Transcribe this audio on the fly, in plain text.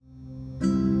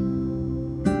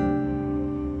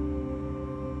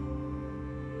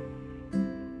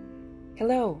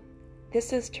Hello,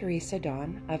 this is Teresa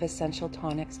Dawn of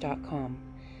EssentialTonics.com.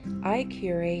 I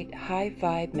curate high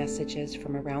vibe messages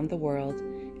from around the world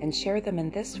and share them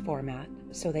in this format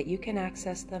so that you can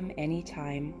access them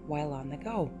anytime while on the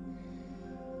go.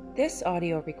 This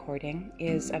audio recording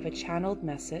is of a channeled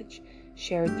message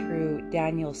shared through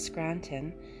Daniel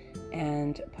Scranton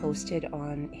and posted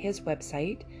on his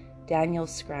website,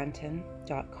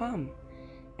 danielscranton.com.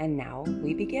 And now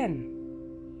we begin.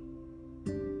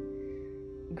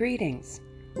 Greetings.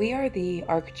 We are the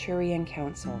Arcturian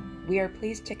Council. We are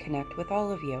pleased to connect with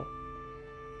all of you.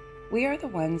 We are the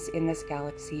ones in this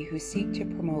galaxy who seek to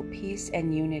promote peace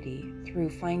and unity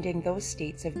through finding those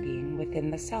states of being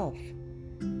within the self.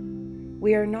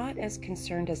 We are not as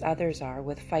concerned as others are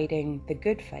with fighting the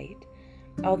good fight,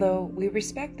 although we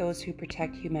respect those who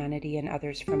protect humanity and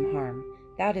others from harm.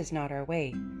 That is not our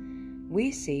way.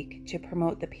 We seek to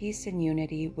promote the peace and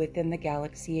unity within the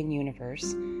galaxy and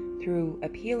universe through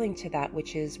appealing to that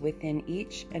which is within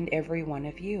each and every one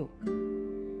of you.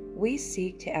 We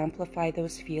seek to amplify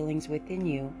those feelings within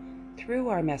you through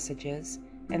our messages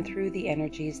and through the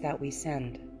energies that we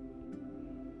send.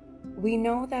 We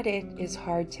know that it is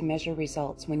hard to measure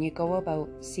results when you go about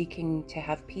seeking to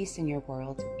have peace in your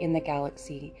world, in the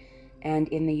galaxy, and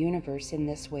in the universe in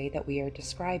this way that we are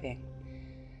describing.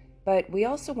 But we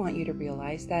also want you to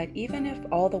realize that even if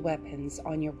all the weapons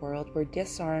on your world were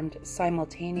disarmed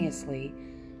simultaneously,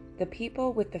 the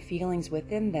people with the feelings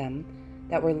within them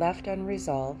that were left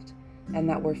unresolved and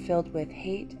that were filled with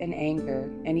hate and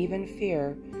anger and even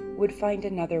fear would find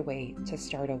another way to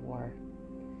start a war.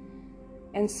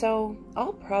 And so,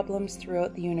 all problems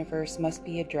throughout the universe must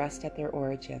be addressed at their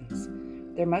origins.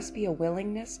 There must be a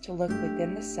willingness to look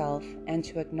within the self and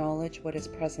to acknowledge what is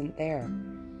present there.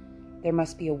 There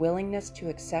must be a willingness to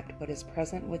accept what is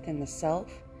present within the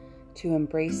self, to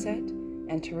embrace it,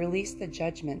 and to release the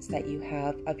judgments that you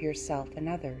have of yourself and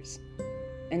others.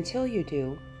 Until you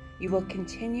do, you will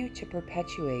continue to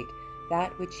perpetuate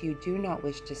that which you do not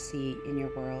wish to see in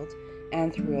your world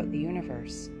and throughout the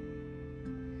universe.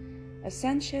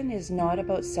 Ascension is not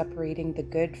about separating the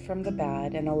good from the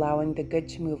bad and allowing the good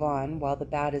to move on while the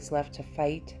bad is left to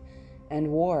fight and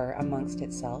war amongst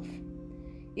itself.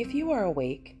 If you are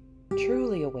awake,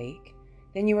 truly awake,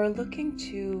 then you are looking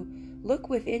to look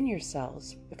within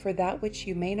yourselves for that which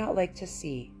you may not like to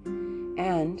see,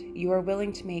 and you are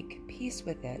willing to make peace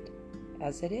with it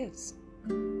as it is.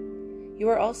 You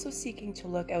are also seeking to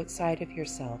look outside of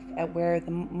yourself at where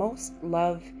the most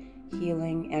love,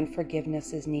 healing, and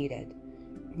forgiveness is needed.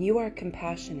 You are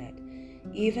compassionate,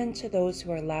 even to those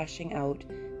who are lashing out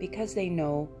because they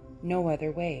know no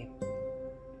other way,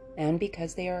 and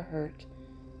because they are hurt,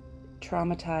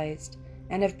 traumatized,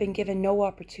 and have been given no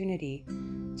opportunity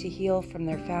to heal from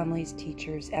their families,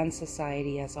 teachers, and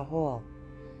society as a whole.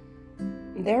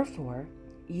 Therefore,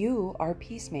 you are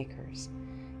peacemakers.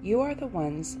 You are the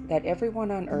ones that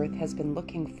everyone on earth has been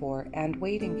looking for and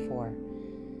waiting for.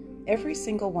 Every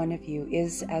single one of you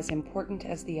is as important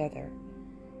as the other.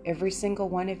 Every single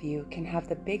one of you can have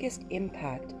the biggest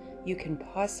impact you can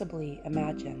possibly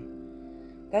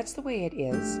imagine. That's the way it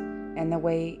is, and the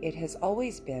way it has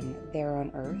always been there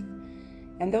on earth,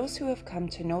 and those who have come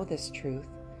to know this truth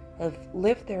have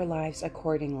lived their lives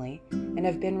accordingly and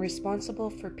have been responsible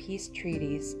for peace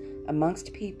treaties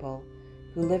amongst people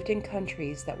who lived in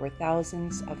countries that were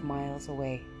thousands of miles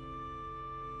away.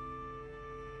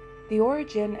 The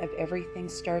origin of everything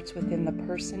starts within the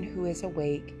person who is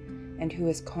awake and who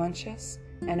is conscious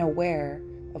and aware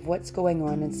of what's going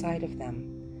on inside of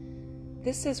them.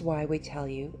 This is why we tell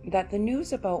you that the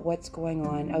news about what's going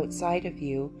on outside of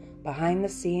you, behind the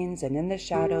scenes and in the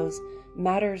shadows,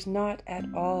 matters not at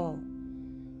all.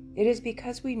 It is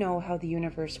because we know how the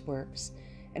universe works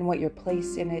and what your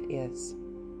place in it is.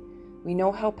 We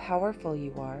know how powerful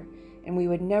you are, and we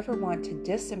would never want to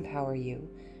disempower you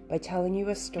by telling you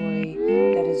a story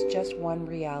that is just one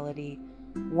reality,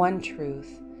 one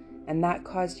truth, and that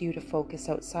caused you to focus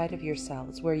outside of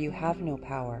yourselves where you have no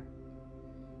power.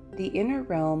 The inner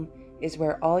realm is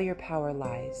where all your power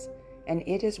lies, and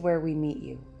it is where we meet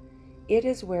you. It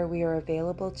is where we are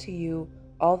available to you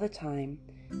all the time,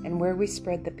 and where we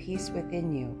spread the peace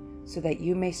within you so that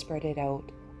you may spread it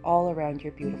out all around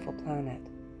your beautiful planet.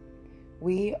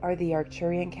 We are the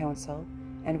Arcturian Council,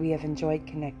 and we have enjoyed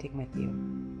connecting with you.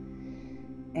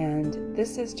 And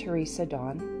this is Teresa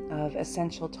Dawn of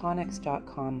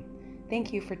EssentialTonics.com.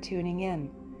 Thank you for tuning in.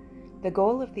 The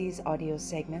goal of these audio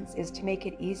segments is to make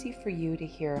it easy for you to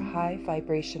hear high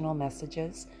vibrational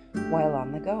messages while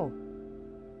on the go.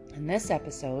 And this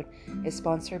episode is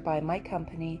sponsored by my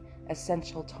company,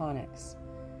 Essential Tonics.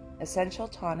 Essential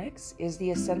Tonics is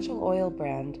the essential oil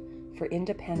brand for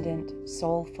independent,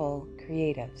 soulful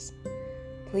creatives.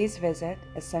 Please visit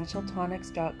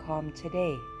essentialtonics.com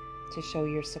today to show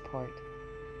your support.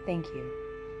 Thank you.